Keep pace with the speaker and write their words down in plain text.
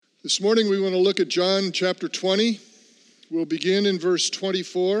This morning we want to look at John chapter 20. We'll begin in verse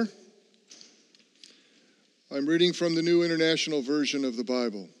 24. I'm reading from the New International Version of the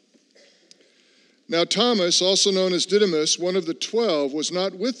Bible. Now Thomas, also known as Didymus, one of the 12, was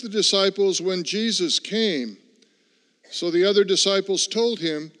not with the disciples when Jesus came. So the other disciples told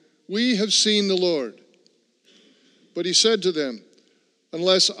him, "We have seen the Lord." But he said to them,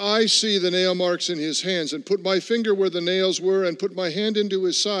 "Unless I see the nail marks in his hands and put my finger where the nails were and put my hand into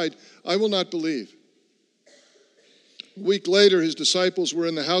his side, I will not believe." A week later, his disciples were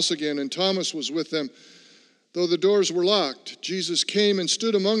in the house again, and Thomas was with them. Though the doors were locked, Jesus came and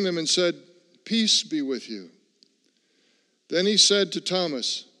stood among them and said, "Peace be with you." Then he said to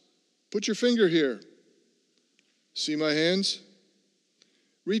Thomas, "Put your finger here. See my hands?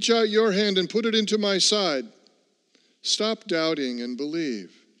 Reach out your hand and put it into my side. Stop doubting and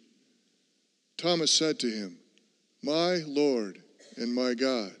believe." Thomas said to him, "My Lord and my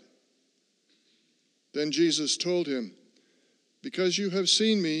God." Then Jesus told him, "Because you have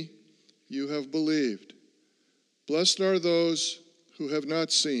seen me, you have believed. Blessed are those who have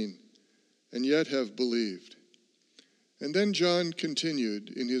not seen and yet have believed." And then John continued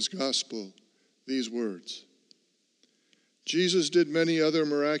in his gospel these words. Jesus did many other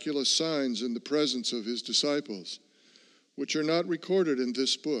miraculous signs in the presence of his disciples, which are not recorded in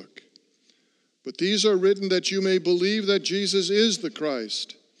this book. But these are written that you may believe that Jesus is the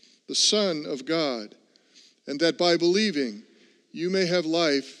Christ, the Son of God, and that by believing you may have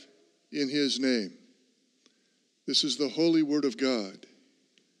life in his name. This is the holy word of God.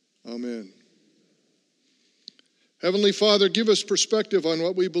 Amen. Heavenly Father, give us perspective on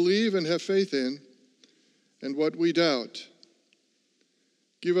what we believe and have faith in and what we doubt.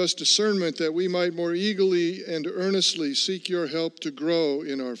 Give us discernment that we might more eagerly and earnestly seek your help to grow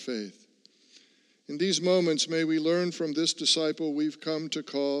in our faith. In these moments, may we learn from this disciple we've come to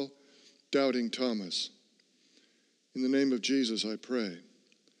call Doubting Thomas. In the name of Jesus, I pray.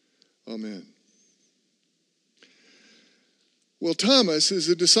 Amen. Well, Thomas is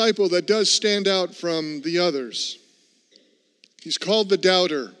a disciple that does stand out from the others. He's called the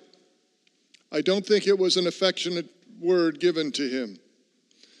doubter. I don't think it was an affectionate word given to him.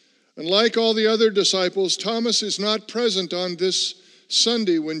 Unlike all the other disciples, Thomas is not present on this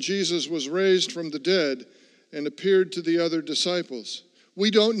Sunday when Jesus was raised from the dead and appeared to the other disciples. We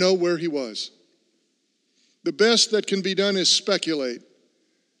don't know where he was. The best that can be done is speculate,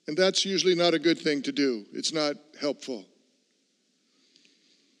 and that's usually not a good thing to do. It's not helpful.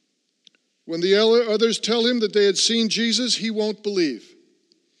 When the others tell him that they had seen Jesus, he won't believe.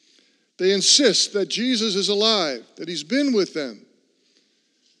 They insist that Jesus is alive, that he's been with them,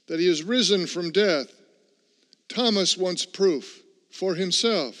 that he has risen from death. Thomas wants proof for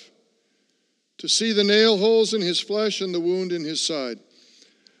himself, to see the nail holes in his flesh and the wound in his side.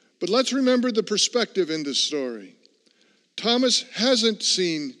 But let's remember the perspective in this story. Thomas hasn't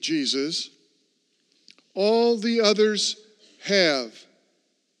seen Jesus. All the others have.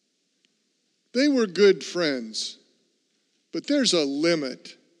 They were good friends, but there's a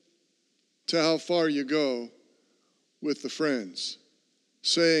limit to how far you go with the friends,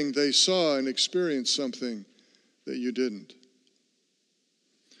 saying they saw and experienced something that you didn't.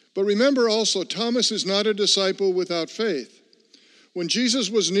 But remember also, Thomas is not a disciple without faith. When Jesus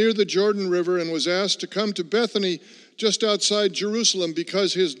was near the Jordan River and was asked to come to Bethany just outside Jerusalem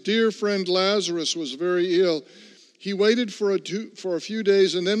because his dear friend Lazarus was very ill, he waited for a few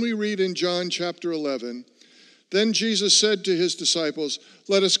days, and then we read in John chapter 11, "Then Jesus said to his disciples,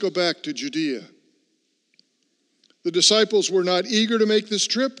 'Let us go back to Judea.'" The disciples were not eager to make this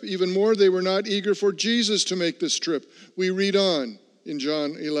trip. Even more, they were not eager for Jesus to make this trip. We read on in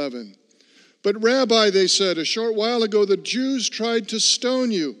John 11. "But Rabbi," they said, "a short while ago the Jews tried to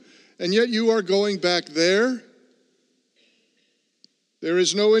stone you, and yet you are going back there?" There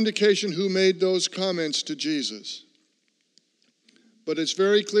is no indication who made those comments to Jesus. But it's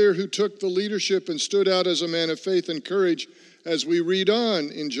very clear who took the leadership and stood out as a man of faith and courage as we read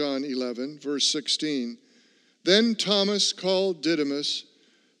on in John 11, verse 16. "Then Thomas, called Didymus,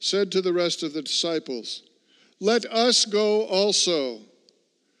 said to the rest of the disciples, 'Let us go also,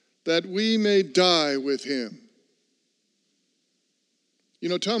 that we may die with him.'" You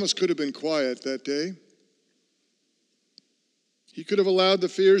know, Thomas could have been quiet that day. He could have allowed the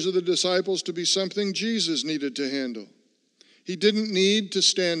fears of the disciples to be something Jesus needed to handle. He didn't need to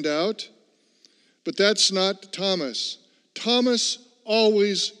stand out, but that's not Thomas. Thomas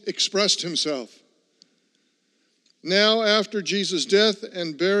always expressed himself. Now, after Jesus' death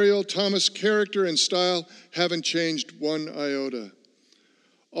and burial, Thomas' character and style haven't changed one iota.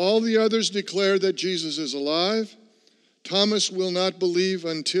 All the others declare that Jesus is alive. Thomas will not believe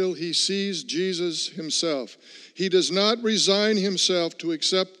until he sees Jesus himself. He does not resign himself to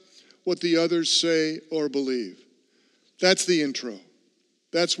accept what the others say or believe. That's the intro.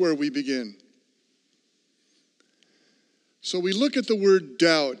 That's where we begin. So we look at the word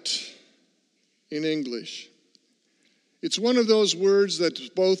doubt in English. It's one of those words that's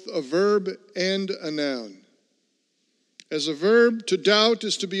both a verb and a noun. As a verb, to doubt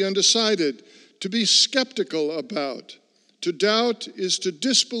is to be undecided, to be skeptical about. To doubt is to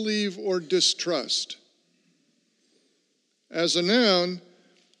disbelieve or distrust. As a noun,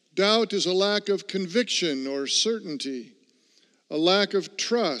 doubt is a lack of conviction or certainty, a lack of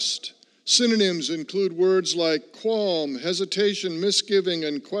trust. Synonyms include words like qualm, hesitation, misgiving,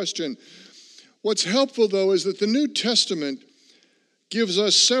 and question. What's helpful, though, is that the New Testament gives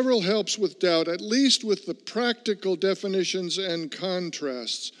us several helps with doubt, at least with the practical definitions and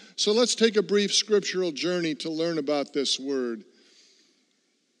contrasts. So let's take a brief scriptural journey to learn about this word.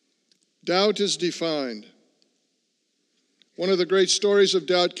 Doubt is defined. One of the great stories of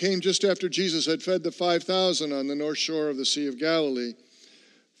doubt came just after Jesus had fed the 5,000 on the north shore of the Sea of Galilee.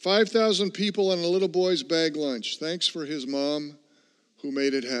 5,000 people on a little boy's bag lunch. Thanks for his mom who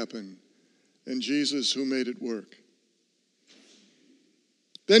made it happen, and Jesus who made it work.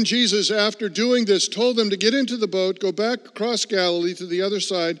 Then Jesus, after doing this, told them to get into the boat, go back across Galilee to the other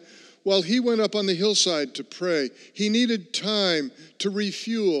side, while he went up on the hillside to pray. He needed time to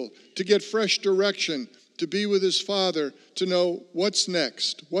refuel, to get fresh direction, to be with his Father, to know what's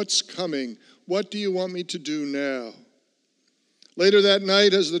next, what's coming, what do you want me to do now? Later that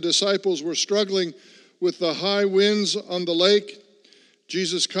night, as the disciples were struggling with the high winds on the lake,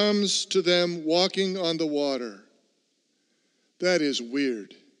 Jesus comes to them walking on the water. That is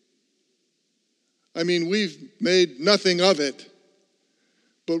weird. I mean, we've made nothing of it.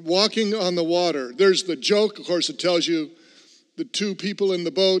 But walking on the water, there's the joke, of course, it tells you the two people in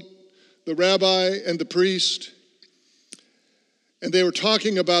the boat, the rabbi and the priest. And they were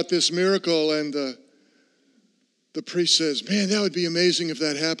talking about this miracle, and the priest says, man, that would be amazing if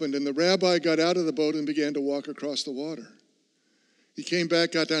that happened. And the rabbi got out of the boat and began to walk across the water. He came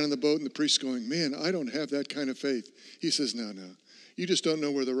back, got down in the boat, and the priest's going, man, I don't have that kind of faith. He says, no, you just don't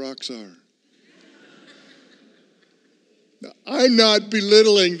know where the rocks are. Now, I'm not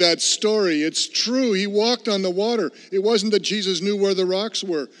belittling that story. It's true. He walked on the water. It wasn't that Jesus knew where the rocks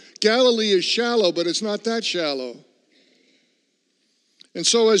were. Galilee is shallow, but it's not that shallow. And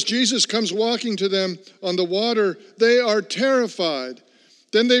so as Jesus comes walking to them on the water, they are terrified.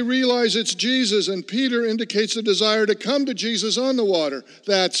 Then they realize it's Jesus, and Peter indicates a desire to come to Jesus on the water.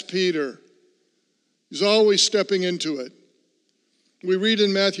 That's Peter. He's always stepping into it. We read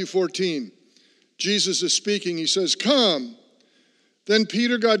in Matthew 14, Jesus is speaking. He says, come. Then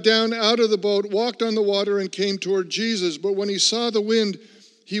Peter got down out of the boat, walked on the water, and came toward Jesus. But when he saw the wind,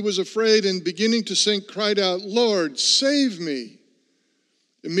 he was afraid, and beginning to sink, cried out, Lord, save me.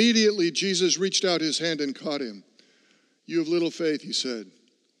 Immediately Jesus reached out his hand and caught him. You have little faith, he said.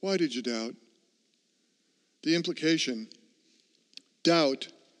 Why did you doubt? The implication, doubt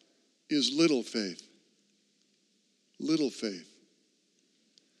is little faith. Little faith.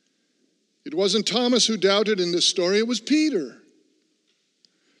 It wasn't Thomas who doubted in this story, it was Peter.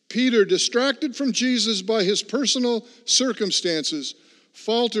 Peter, distracted from Jesus by his personal circumstances,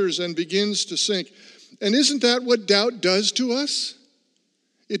 falters and begins to sink. And isn't that what doubt does to us?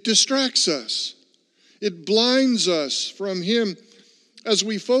 It distracts us. It blinds us from him as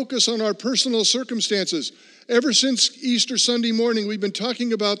we focus on our personal circumstances. Ever since Easter Sunday morning, we've been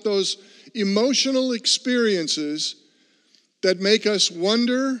talking about those emotional experiences that make us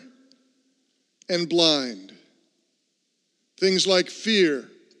wonder and blind. Things like fear,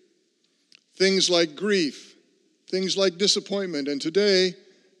 things like grief, things like disappointment, and today,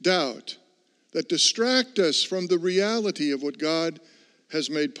 doubt, that distract us from the reality of what God has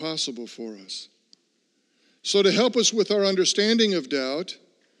made possible for us. So to help us with our understanding of doubt,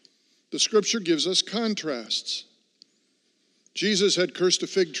 the scripture gives us contrasts. Jesus had cursed a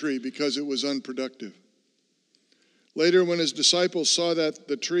fig tree because it was unproductive. Later, when his disciples saw that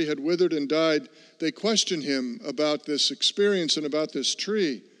the tree had withered and died, they questioned him about this experience and about this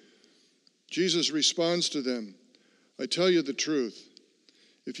tree. Jesus responds to them, I tell you the truth.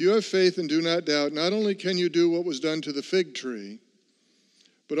 If you have faith and do not doubt, not only can you do what was done to the fig tree,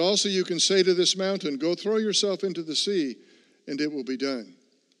 but also you can say to this mountain, go throw yourself into the sea, and it will be done.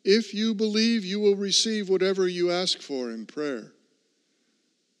 If you believe, you will receive whatever you ask for in prayer.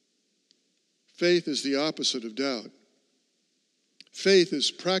 Faith is the opposite of doubt. Faith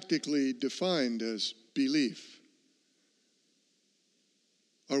is practically defined as belief.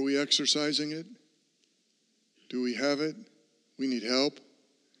 Are we exercising it? Do we have it? We need help.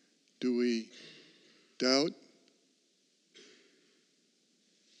 Do we doubt?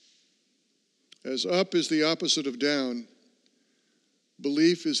 As up is the opposite of down,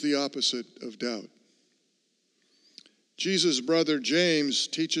 belief is the opposite of doubt. Jesus' brother James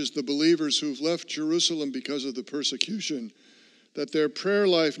teaches the believers who've left Jerusalem because of the persecution that their prayer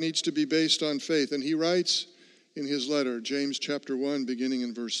life needs to be based on faith. And he writes in his letter, James chapter 1, beginning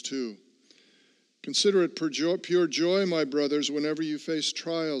in verse 2, "Consider it pure joy, my brothers, whenever you face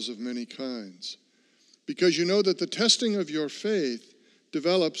trials of many kinds, because you know that the testing of your faith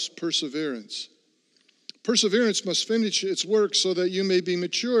develops perseverance. Perseverance must finish its work so that you may be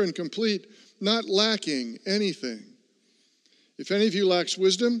mature and complete, not lacking anything. If any of you lacks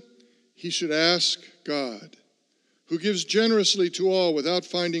wisdom, he should ask God, who gives generously to all without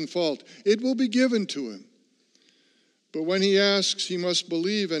finding fault. It will be given to him. But when he asks, he must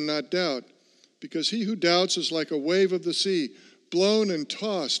believe and not doubt, because he who doubts is like a wave of the sea, blown and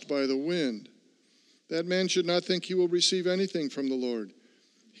tossed by the wind. That man should not think he will receive anything from the Lord.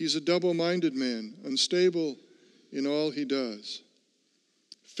 He's a double-minded man, unstable in all he does."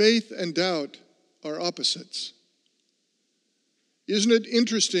 Faith and doubt are opposites. Isn't it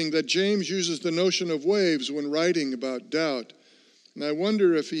interesting that James uses the notion of waves when writing about doubt? And I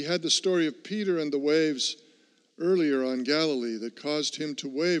wonder if he had the story of Peter and the waves earlier on Galilee that caused him to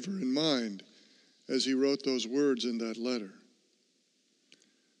waver in mind as he wrote those words in that letter.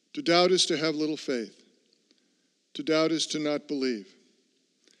 To doubt is to have little faith. To doubt is to not believe.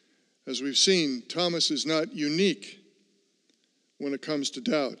 As we've seen, Thomas is not unique when it comes to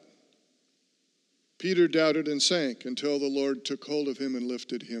doubt. Peter doubted and sank until the Lord took hold of him and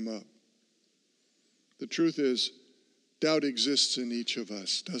lifted him up. The truth is, doubt exists in each of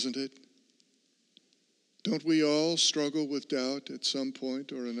us, doesn't it? Don't we all struggle with doubt at some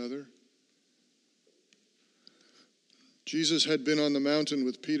point or another? Jesus had been on the mountain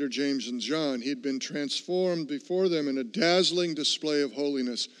with Peter, James, and John. He had been transformed before them in a dazzling display of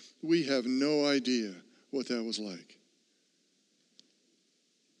holiness. We have no idea what that was like.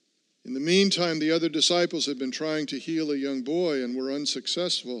 In the meantime, the other disciples had been trying to heal a young boy and were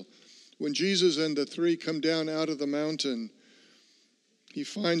unsuccessful. When Jesus and the three come down out of the mountain, he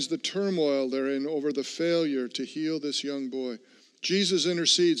finds the turmoil they're in over the failure to heal this young boy. Jesus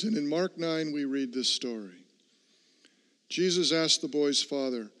intercedes, and in Mark 9 we read this story. Jesus asked the boy's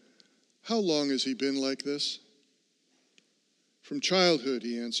father, "How long has he been like this?" "From childhood,"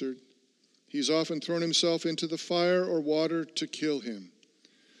 he answered. "He's often thrown himself into the fire or water to kill him.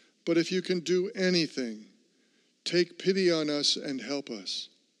 But if you can do anything, take pity on us and help us."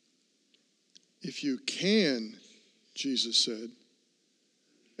 "If you can," Jesus said.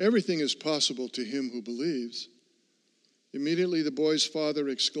 "Everything is possible to him who believes." Immediately the boy's father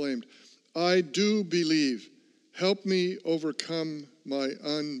exclaimed, "I do believe. Help me overcome my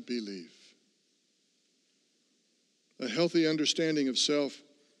unbelief." A healthy understanding of self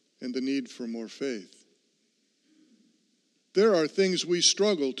and the need for more faith. There are things we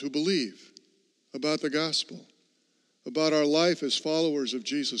struggle to believe about the gospel, about our life as followers of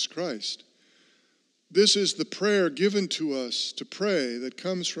Jesus Christ. This is the prayer given to us to pray that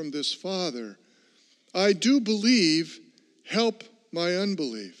comes from this Father. I do believe, help my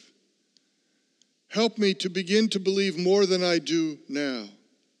unbelief. Help me to begin to believe more than I do now.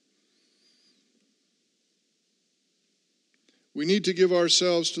 We need to give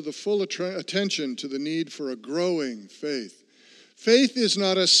ourselves to the full attention to the need for a growing faith. Faith is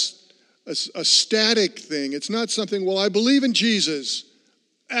not a static thing. It's not something, well, I believe in Jesus.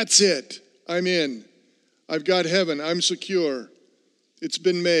 That's it. I'm in. I've got heaven. I'm secure. It's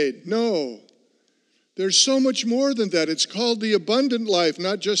been made. No. There's so much more than that. It's called the abundant life,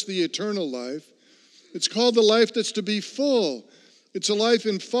 not just the eternal life. It's called the life that's to be full. It's a life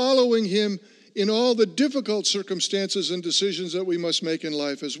in following him in all the difficult circumstances and decisions that we must make in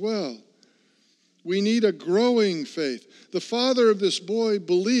life as well. We need a growing faith. The father of this boy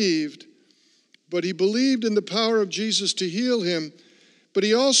believed, but he believed in the power of Jesus to heal him, but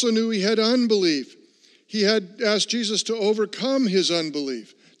he also knew he had unbelief. He had asked Jesus to overcome his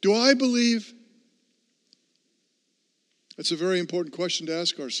unbelief. Do I believe? That's a very important question to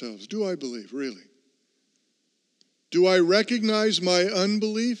ask ourselves. Do I believe, really? Do I recognize my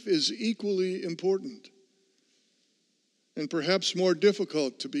unbelief is equally important and perhaps more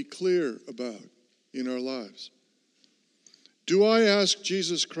difficult to be clear about in our lives? Do I ask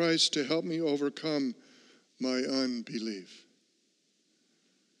Jesus Christ to help me overcome my unbelief?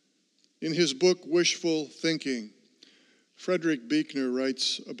 In his book, Wishful Thinking, Frederick Buechner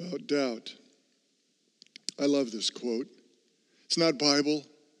writes about doubt. I love this quote. It's not Bible,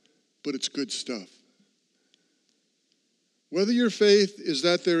 but it's good stuff. Whether your faith is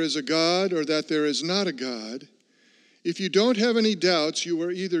that there is a God or that there is not a God, if you don't have any doubts, you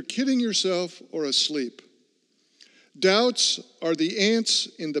are either kidding yourself or asleep. Doubts are the ants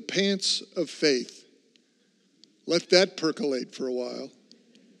in the pants of faith. Let that percolate for a while.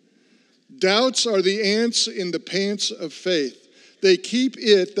 Doubts are the ants in the pants of faith. They keep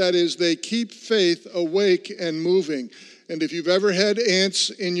it, that is, they keep faith awake and moving. And if you've ever had ants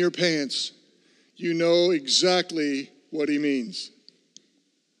in your pants, you know exactly what he means.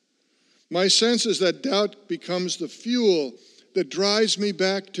 My sense is that doubt becomes the fuel that drives me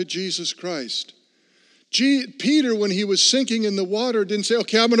back to Jesus Christ. Peter, when he was sinking in the water, didn't say,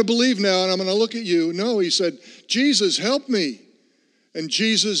 okay, I'm going to believe now and I'm going to look at you. No, he said, Jesus, help me. And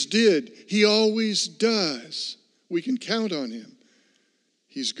Jesus did. He always does. We can count on him.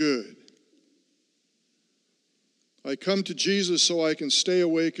 He's good. I come to Jesus so I can stay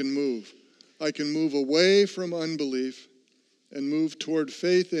awake and move. I can move away from unbelief and move toward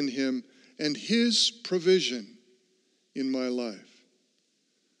faith in him and his provision in my life.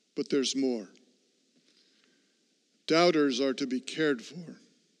 But there's more. Doubters are to be cared for.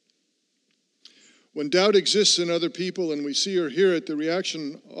 When doubt exists in other people and we see or hear it, the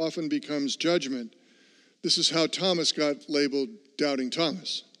reaction often becomes judgment. This is how Thomas got labeled Doubting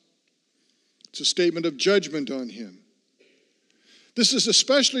Thomas. It's a statement of judgment on him. This is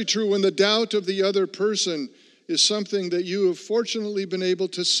especially true when the doubt of the other person is something that you have fortunately been able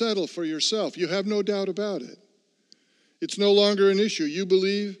to settle for yourself. You have no doubt about it. It's no longer an issue. You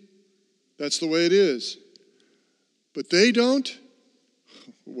believe that's the way it is. But they don't?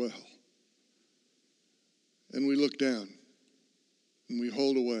 Well. And we look down and we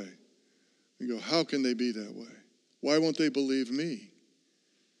hold away and go, how can they be that way? Why won't they believe me?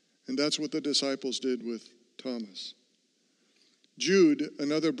 And that's what the disciples did with Thomas. Jude,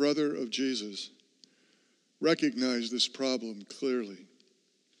 another brother of Jesus, recognized this problem clearly.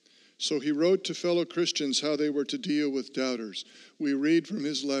 So he wrote to fellow Christians how they were to deal with doubters. We read from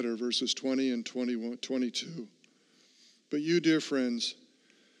his letter, verses 20 and 22. But you, dear friends,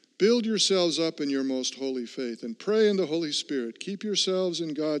 build yourselves up in your most holy faith and pray in the Holy Spirit. Keep yourselves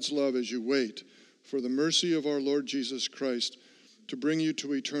in God's love as you wait for the mercy of our Lord Jesus Christ to bring you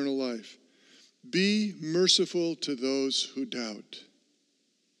to eternal life. Be merciful to those who doubt.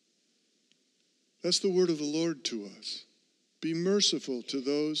 That's the word of the Lord to us. Be merciful to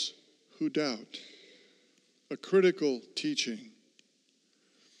those who doubt. A critical teaching.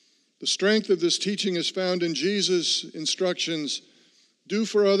 The strength of this teaching is found in Jesus' instructions. Do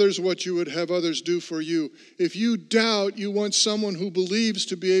for others what you would have others do for you. If you doubt, you want someone who believes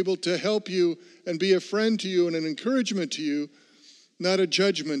to be able to help you and be a friend to you and an encouragement to you, not a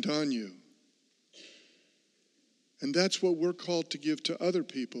judgment on you. And that's what we're called to give to other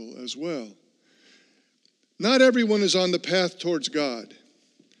people as well. Not everyone is on the path towards God,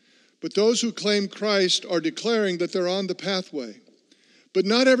 but those who claim Christ are declaring that they're on the pathway. But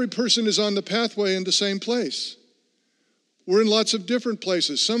not every person is on the pathway in the same place. We're in lots of different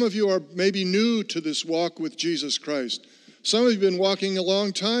places. Some of you are maybe new to this walk with Jesus Christ. Some of you have been walking a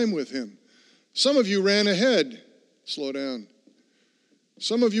long time with him. Some of you ran ahead. Slow down.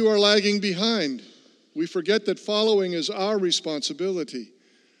 Some of you are lagging behind. We forget that following is our responsibility.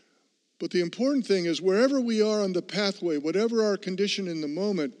 But the important thing is wherever we are on the pathway, whatever our condition in the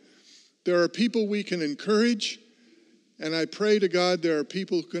moment, there are people we can encourage, and I pray to God there are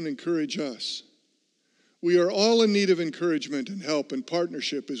people who can encourage us. We are all in need of encouragement and help and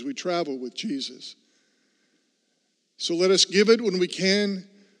partnership as we travel with Jesus. So let us give it when we can.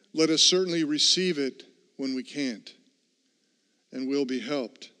 Let us certainly receive it when we can't. And we'll be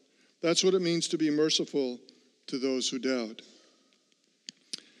helped. That's what it means to be merciful to those who doubt.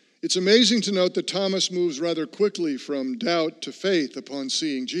 It's amazing to note that Thomas moves rather quickly from doubt to faith upon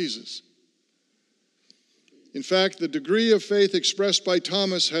seeing Jesus. In fact, the degree of faith expressed by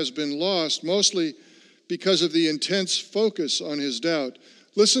Thomas has been lost, mostly because of the intense focus on his doubt.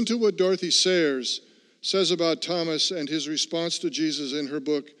 Listen to what Dorothy Sayers says about Thomas and his response to Jesus in her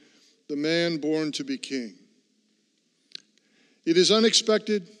book, The Man Born to be King. It is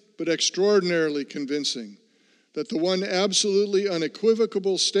unexpected but extraordinarily convincing that the one absolutely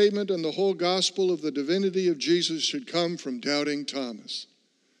unequivocal statement in the whole gospel of the divinity of Jesus should come from doubting Thomas.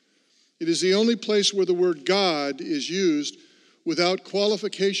 It is the only place where the word God is used without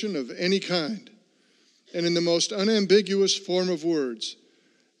qualification of any kind and in the most unambiguous form of words.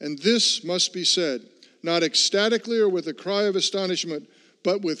 And this must be said, not ecstatically or with a cry of astonishment,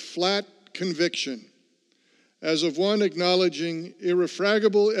 but with flat conviction, as of one acknowledging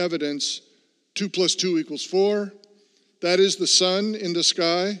irrefragable evidence. 2 + 2 = 4. That is the sun in the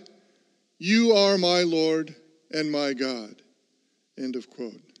sky. You are my Lord and my God." End of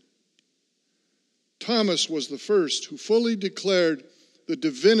quote. Thomas was the first who fully declared the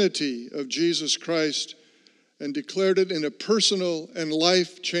divinity of Jesus Christ and declared it in a personal and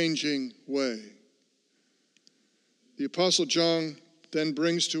life-changing way. The Apostle John then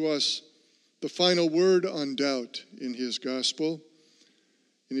brings to us the final word on doubt in his gospel,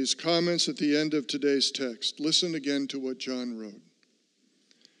 in his comments at the end of today's text. Listen again to what John wrote.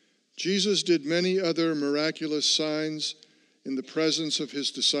 "Jesus did many other miraculous signs in the presence of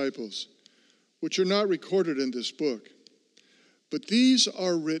his disciples, which are not recorded in this book. But these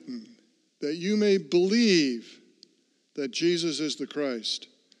are written that you may believe that Jesus is the Christ,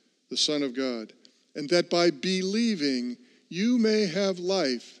 the Son of God, and that by believing you may have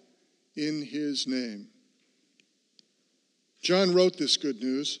life in his name." John wrote this good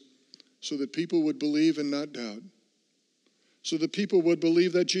news so that people would believe and not doubt, so that people would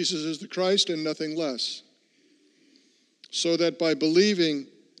believe that Jesus is the Christ and nothing less, so that by believing,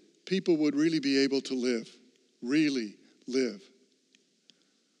 people would really be able to live, really live.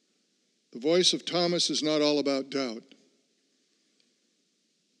 The voice of Thomas is not all about doubt.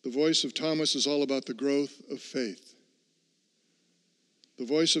 The voice of Thomas is all about the growth of faith. The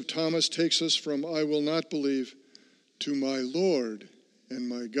voice of Thomas takes us from "I will not believe" to "my Lord and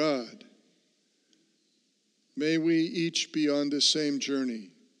my God." May we each be on this same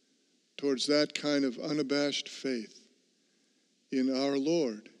journey towards that kind of unabashed faith in our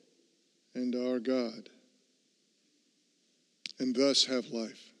Lord and our God, and thus have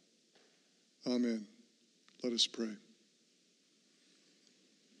life. Amen. Let us pray.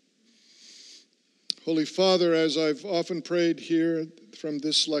 Holy Father, as I've often prayed here from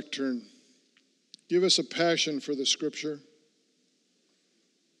this lectern, give us a passion for the Scripture,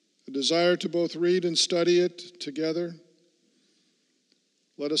 a desire to both read and study it together.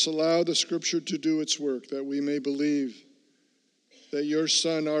 Let us allow the Scripture to do its work, that we may believe that your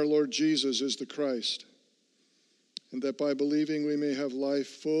Son, our Lord Jesus, is the Christ, and that by believing we may have life,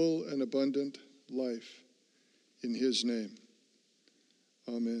 full and abundant life, in his name.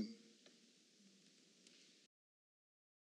 Amen.